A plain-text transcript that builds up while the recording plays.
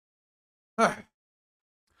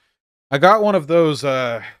I got one of those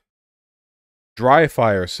dry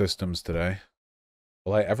fire systems today.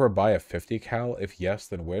 Will I ever buy a 50 cal? If yes,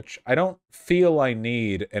 then which? I don't feel I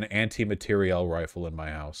need an anti-materiel rifle in my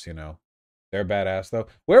house, you know. They're badass though.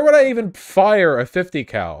 Where would I even fire a 50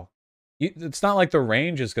 cal? It's not like the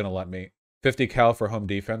range is gonna let me. 50 cal for home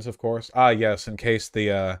defense, of course. Ah, yes, in case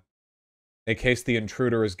the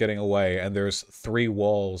intruder is getting away and there's 3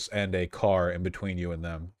 walls and a car in between you and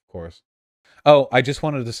them, of course. Oh, I just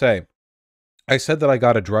wanted to say, I said that I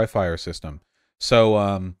got a dry fire system.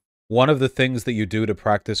 So, one of the things that you do to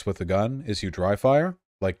practice with a gun is you dry fire.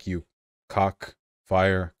 Like you cock,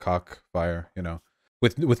 fire, you know,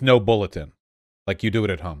 with no bullet in. Like you do it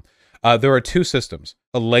at home. There are 2 systems,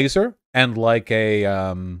 a laser and like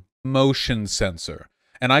a motion sensor.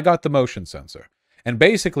 And I got the motion sensor. And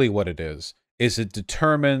basically what it is it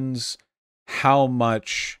determines how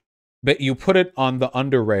much, but you put it on the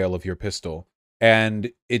under rail of your pistol,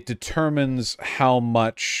 and it determines how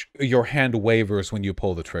much your hand wavers when you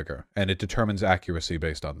pull the trigger, and it determines accuracy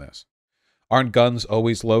based on this. Aren't guns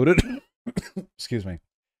always loaded? Excuse me.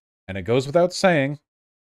 And it goes without saying,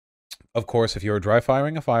 of course, if you're dry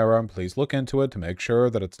firing a firearm, please look into it to make sure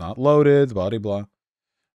that it's not loaded, blah, blah.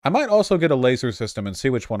 I might also get a laser system and see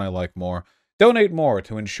which one I like more. Donate more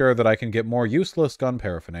to ensure that I can get more useless gun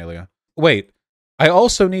paraphernalia. Wait, I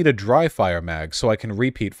also need a dry fire mag so I can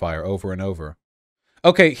repeat fire over and over.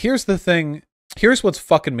 Okay, here's the thing. Here's what's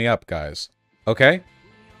fucking me up, guys. Okay?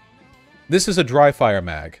 This is a dry fire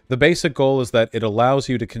mag. The basic goal is that it allows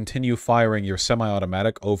you to continue firing your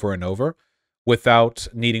semi-automatic over and over without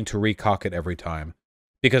needing to recock it every time.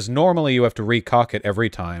 Because normally you have to recock it every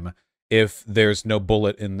time if there's no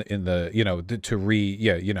bullet in the you know,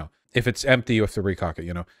 you know. If it's empty, you have to recock it,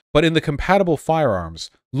 you know. But in the compatible firearms,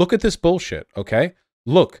 look at this bullshit, okay?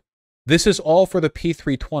 Look, this is all for the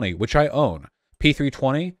P320, which I own.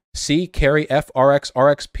 P320, C, Carry, F, RX,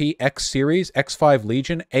 RXP, X Series, X5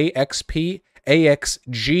 Legion, AXP,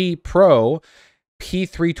 AXG Pro,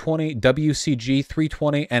 P320, WCG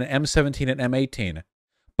 320, and M17 and M18.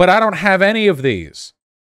 But I don't have any of these.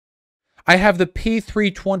 I have the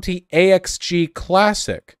P320 AXG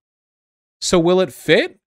Classic. So will it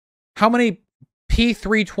fit? How many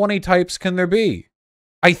P320 types can there be?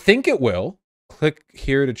 I think it will. Click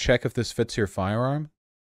here to check if this fits your firearm.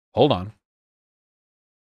 Hold on.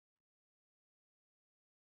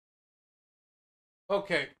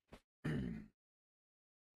 Okay.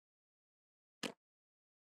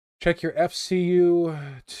 Check your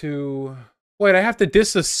FCU to... Wait, I have to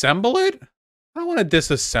disassemble it? I don't want to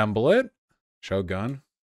disassemble it. Show gun.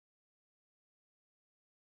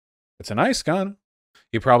 It's a nice gun.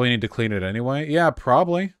 You probably need to clean it anyway. Yeah,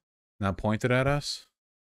 probably. Now point it at us.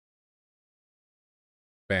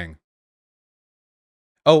 Bang.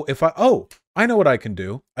 Oh, I know what I can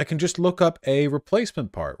do. I can just look up a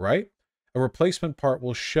replacement part, right? A replacement part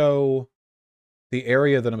will show the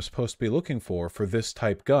area that I'm supposed to be looking for this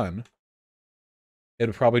type gun. It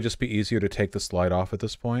would probably just be easier to take the slide off at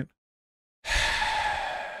this point.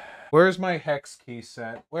 Where's my hex key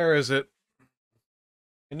set? Where is it?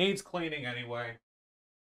 It needs cleaning anyway.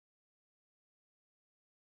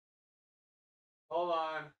 Hold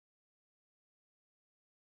on.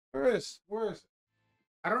 Where is it?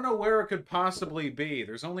 I don't know where it could possibly be.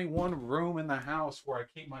 There's only one room in the house where I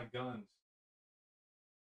keep my guns.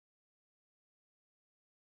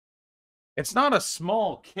 It's not a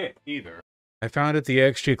small kit either. I found it. The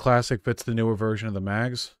XG Classic fits the newer version of the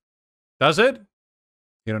mags. Does it?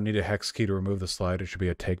 You don't need a hex key to remove the slide. It should be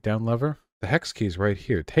a takedown lever. The hex key is right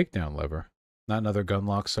here. Takedown lever. Not another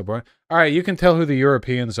GUNLOCK subway. Alright, you can tell who the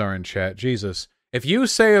Europeans are in chat. Jesus. If you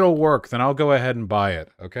say it'll work, then I'll go ahead and buy it,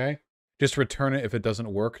 okay? Just return it if it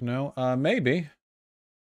doesn't work, no? Maybe.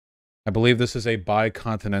 I believe this is a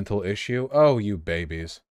bicontinental issue. Oh, you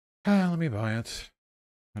babies. Let me buy it.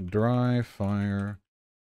 A dry fire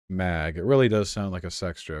mag. It really does sound like a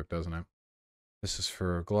sex joke, doesn't it? This is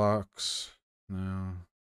for Glocks. No.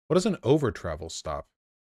 What is an over-travel stop?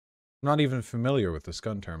 I'm not even familiar with this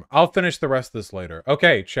gun term. I'll finish the rest of this later.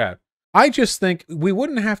 Okay, chat. I just think we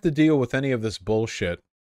wouldn't have to deal with any of this bullshit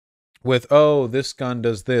with, oh, this gun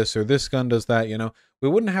does this or this gun does that, you know. We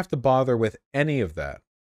wouldn't have to bother with any of that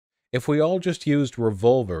if we all just used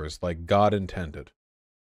revolvers like God intended.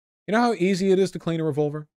 You know how easy it is to clean a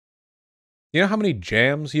revolver? You know how many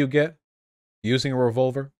jams you get using a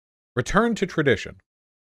revolver? Return to tradition.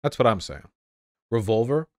 That's what I'm saying.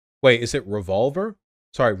 Revolver? Wait, is it revolver?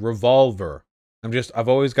 Sorry, revolver. I've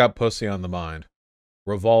always got pussy on the mind.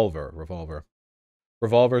 Revolver.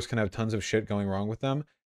 Revolvers can have tons of shit going wrong with them.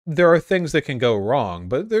 There are things that can go wrong,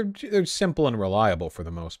 but they're simple and reliable for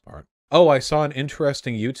the most part. Oh, I saw an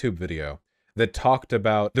interesting YouTube video that talked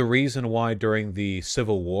about the reason why during the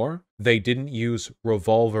Civil War, they didn't use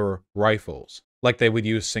revolver rifles. Like they would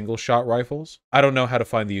use single-shot rifles. I don't know how to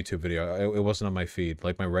find the YouTube video. It wasn't on my feed,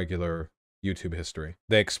 like my regular YouTube history.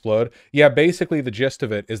 They explode. Yeah, basically the gist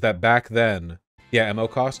of it is that back then... Yeah, ammo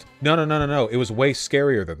cost? No. It was way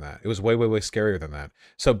scarier than that. It was way scarier than that.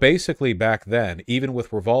 So basically back then, even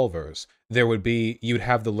with revolvers, there would be... You'd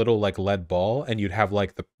have the little, like, lead ball, and you'd have,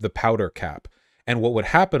 like, the powder cap. And what would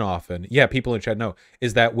happen often... Yeah, people in chat know,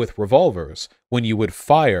 is that with revolvers, when you would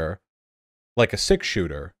fire, like a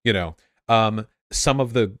six-shooter, you know, some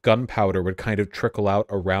of the gunpowder would kind of trickle out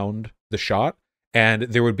around the shot, and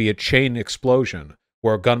there would be a chain explosion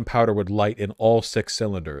where gunpowder would light in all 6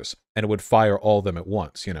 cylinders, and it would fire all of them at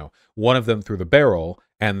once, you know. One of them through the barrel,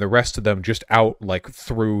 and the rest of them just out, like,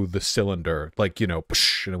 through the cylinder, like, you know,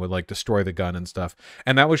 and it would, like, destroy the gun and stuff.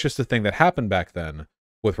 And that was just the thing that happened back then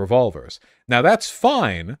with revolvers. Now, that's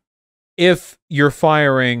fine if you're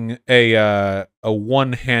firing a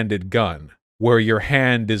one-handed gun, where your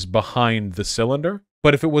hand is behind the cylinder.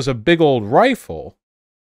 But if it was a big old rifle,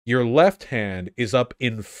 your left hand is up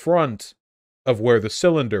in front of where the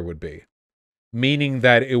cylinder would be, meaning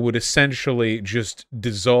that it would essentially just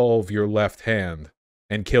dissolve your left hand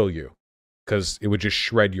and kill you, because it would just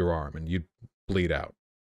shred your arm and you'd bleed out.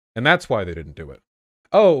 And that's why they didn't do it.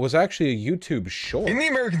 Oh, it was actually a YouTube short. In the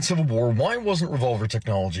American Civil War, why wasn't revolver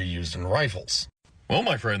technology used in rifles? Well,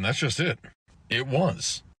 my friend, that's just it. It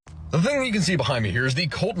was. The thing that you can see behind me here is the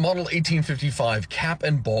Colt Model 1855 cap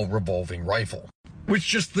and ball revolving rifle. Which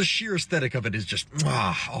just the sheer aesthetic of it is just,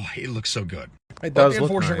 it looks so good. It does look nice. The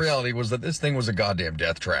unfortunate reality was that this thing was a goddamn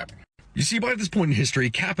death trap. You see, by this point in history,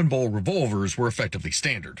 cap and ball revolvers were effectively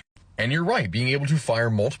standard. And you're right, being able to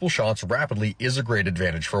fire multiple shots rapidly is a great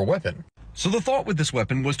advantage for a weapon. So the thought with this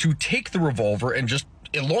weapon was to take the revolver and just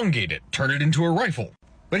elongate it, turn it into a rifle.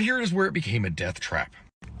 But here is where it became a death trap.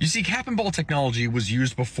 You see, cap and ball technology was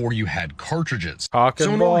used before you had cartridges.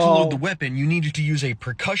 So in order to load the weapon, you needed to use a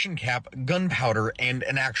percussion cap, gunpowder, and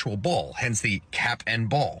an actual ball, hence the cap and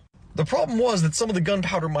ball. The problem was that some of the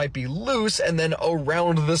gunpowder might be loose and then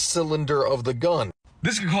around the cylinder of the gun.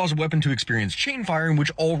 This could cause a weapon to experience chain fire in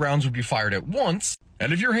which all rounds would be fired at once,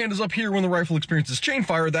 and if your hand is up here when the rifle experiences chain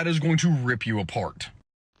fire, that is going to rip you apart.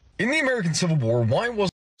 In the American Civil War, why was...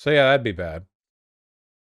 So yeah, that'd be bad.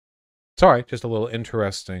 Sorry, just a little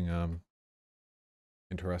interesting,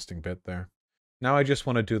 interesting bit there. Now I just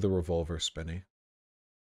want to do the revolver spinny.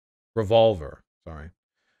 Revolver, sorry.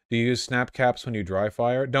 Do you use snap caps when you dry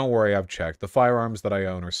fire? Don't worry, I've checked. The firearms that I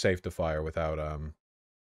own are safe to fire without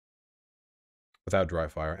dry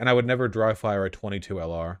fire. And I would never dry fire a 22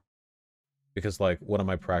 LR. Because, like, what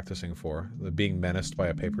am I practicing for? Being menaced by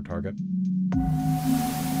a paper target?